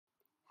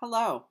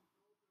Hello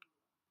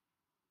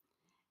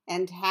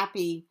and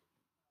happy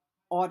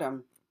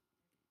autumn.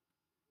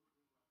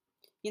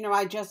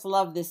 I just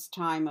love this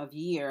time of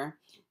year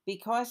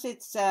because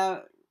it's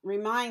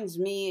reminds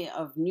me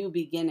of new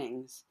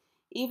beginnings.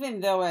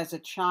 Even though as a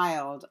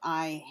child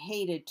I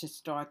hated to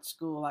start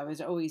school, I was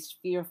always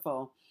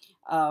fearful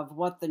of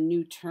what the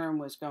new term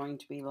was going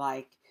to be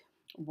like,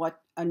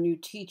 what a new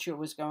teacher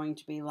was going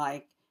to be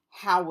like,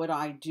 how would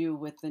I do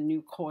with the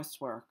new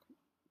coursework.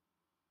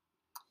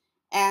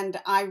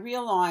 And I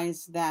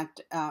realize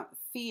that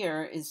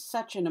fear is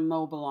such an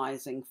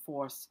immobilizing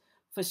force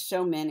for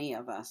so many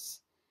of us.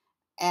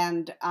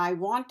 And I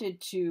wanted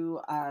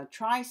to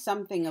try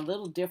something a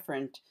little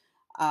different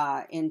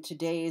in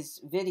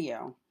today's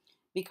video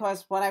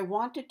because what I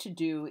wanted to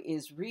do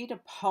is read a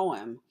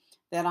poem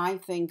that I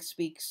think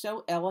speaks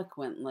so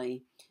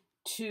eloquently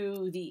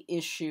to the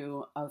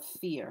issue of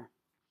fear.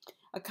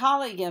 A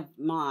colleague of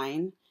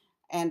mine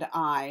and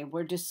I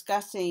were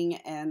discussing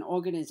an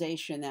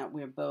organization that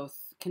we're both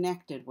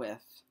connected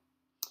with.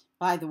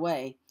 By the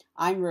way,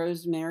 I'm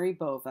Rosemary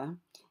Bova,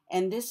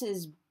 and this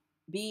is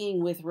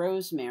Being with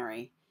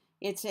Rosemary.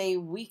 It's a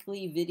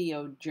weekly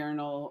video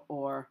journal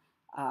or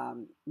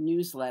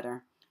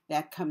newsletter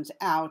that comes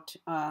out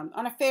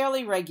on a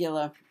fairly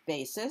regular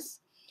basis.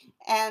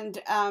 And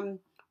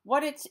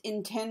what it's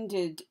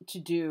intended to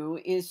do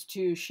is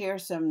to share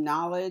some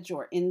knowledge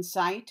or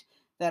insight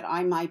that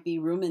I might be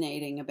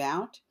ruminating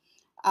about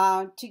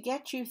to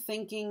get you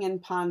thinking and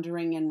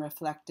pondering and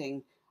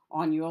reflecting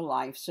on your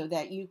life so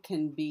that you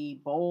can be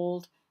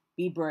bold,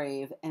 be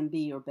brave, and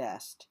be your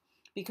best.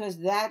 Because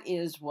that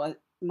is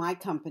what my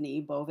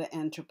company, Bova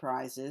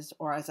Enterprises,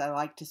 or as I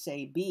like to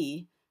say,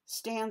 B,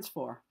 stands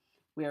for.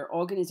 We're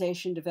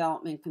organization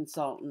development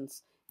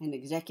consultants and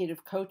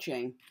executive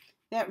coaching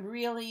that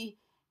really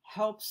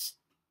helps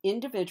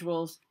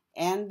individuals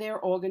and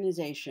their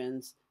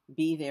organizations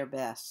be their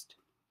best.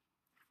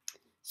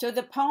 So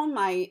the poem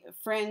my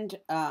friend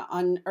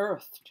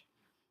unearthed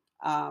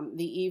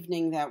the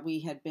evening that we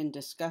had been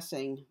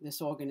discussing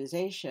this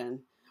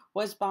organization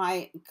was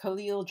by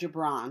Khalil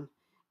Gibran,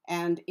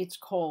 and it's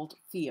called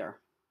Fear.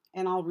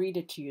 And I'll read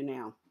it to you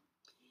now.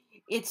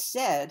 It's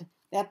said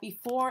that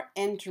before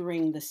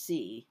entering the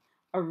sea,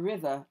 a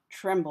river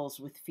trembles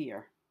with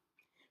fear.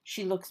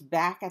 She looks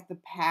back at the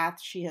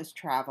path she has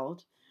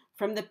traveled,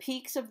 from the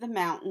peaks of the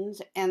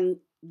mountains and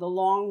the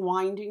long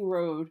winding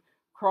road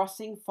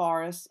crossing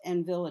forests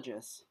and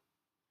villages.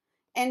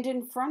 And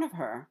in front of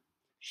her,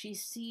 she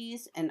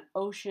sees an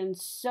ocean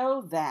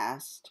so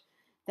vast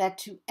that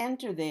to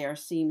enter there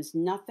seems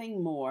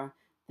nothing more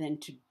than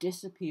to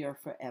disappear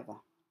forever.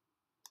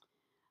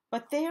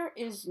 But there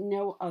is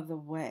no other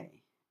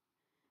way.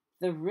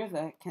 The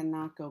river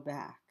cannot go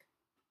back.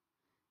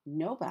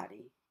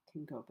 Nobody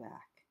can go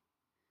back.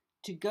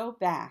 To go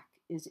back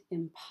is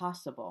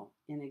impossible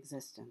in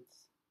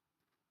existence.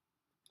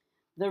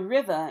 The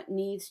river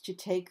needs to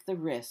take the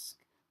risk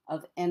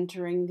of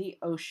entering the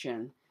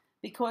ocean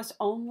because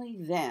only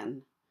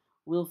then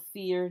will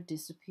fear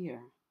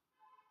disappear.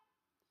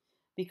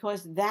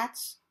 Because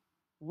that's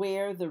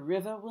where the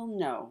river will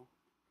know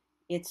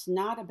it's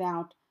not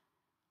about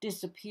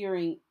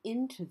disappearing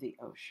into the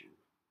ocean,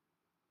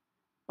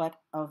 but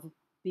of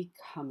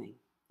becoming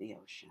the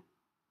ocean.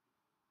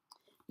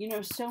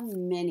 So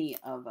many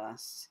of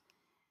us,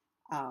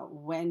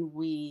 when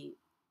we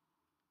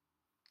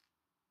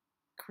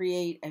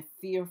create a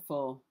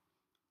fearful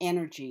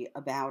energy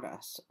about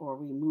us or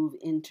we move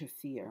into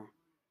fear,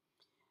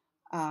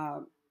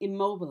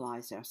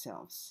 immobilize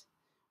ourselves.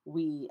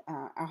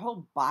 Our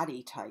whole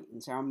body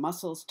tightens, our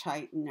muscles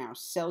tighten, our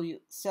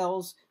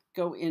cells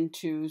go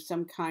into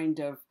some kind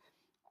of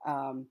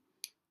um,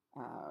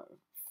 uh,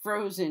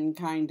 frozen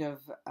kind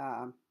of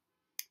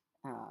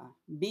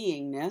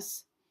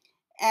beingness.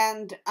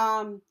 And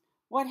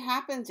what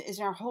happens is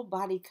our whole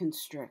body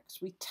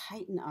constricts. We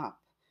tighten up.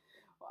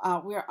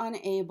 We're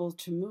unable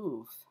to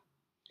move.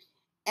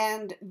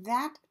 And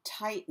that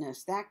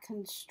tightness, that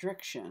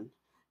constriction,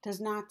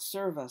 does not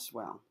serve us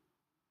well.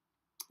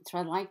 So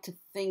I'd like to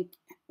think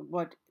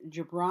what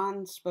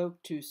Gibran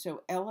spoke to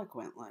so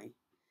eloquently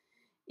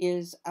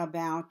is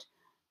about,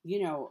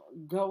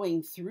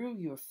 going through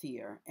your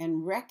fear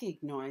and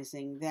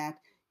recognizing that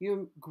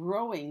you're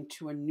growing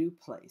to a new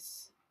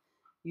place.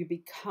 You're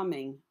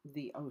becoming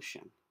the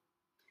ocean.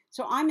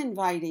 So I'm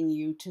inviting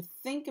you to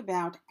think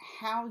about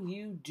how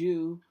you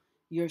do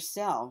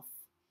yourself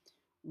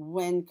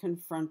when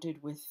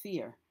confronted with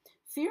fear.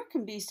 Fear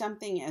can be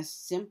something as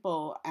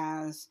simple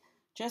as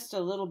just a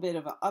little bit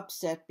of an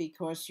upset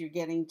because you're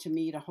getting to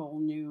meet a whole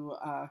new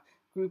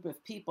group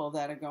of people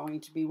that are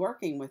going to be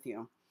working with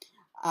you.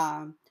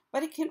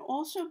 But it can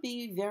also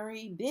be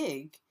very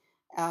big,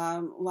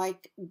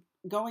 like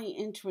going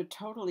into a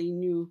totally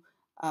new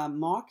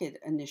market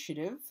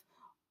initiative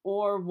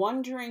or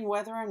wondering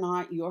whether or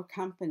not your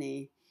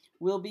company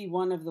will be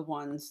one of the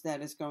ones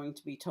that is going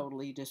to be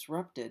totally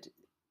disrupted.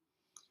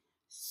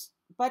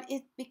 But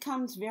it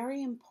becomes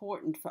very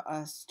important for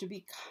us to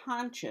be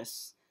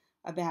conscious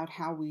about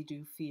how we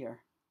do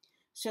fear.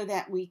 so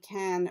that we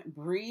can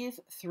breathe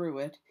through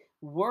it,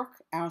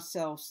 work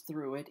ourselves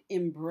through it,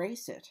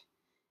 embrace it.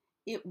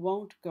 It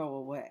won't go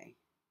away.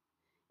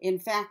 In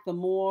fact, the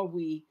more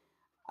we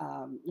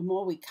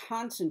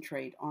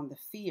concentrate on the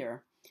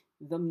fear,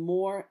 the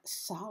more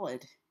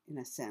solid, in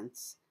a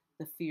sense,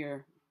 the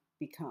fear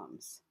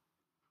becomes.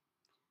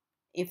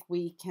 If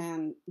we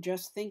can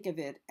just think of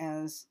it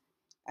as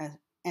a,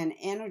 an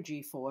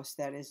energy force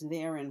that is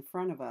there in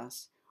front of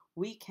us,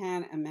 we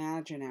can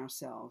imagine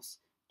ourselves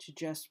to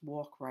just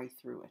walk right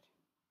through it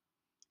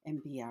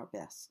and be our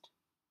best.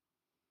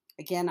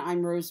 Again,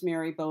 I'm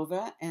Rosemary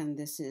Bova, and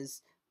this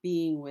is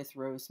Being with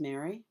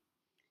Rosemary.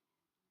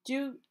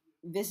 Do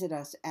visit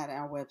us at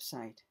our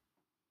website,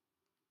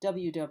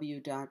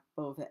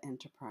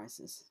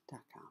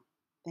 www.bovaenterprises.com.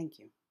 Thank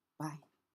you. Bye.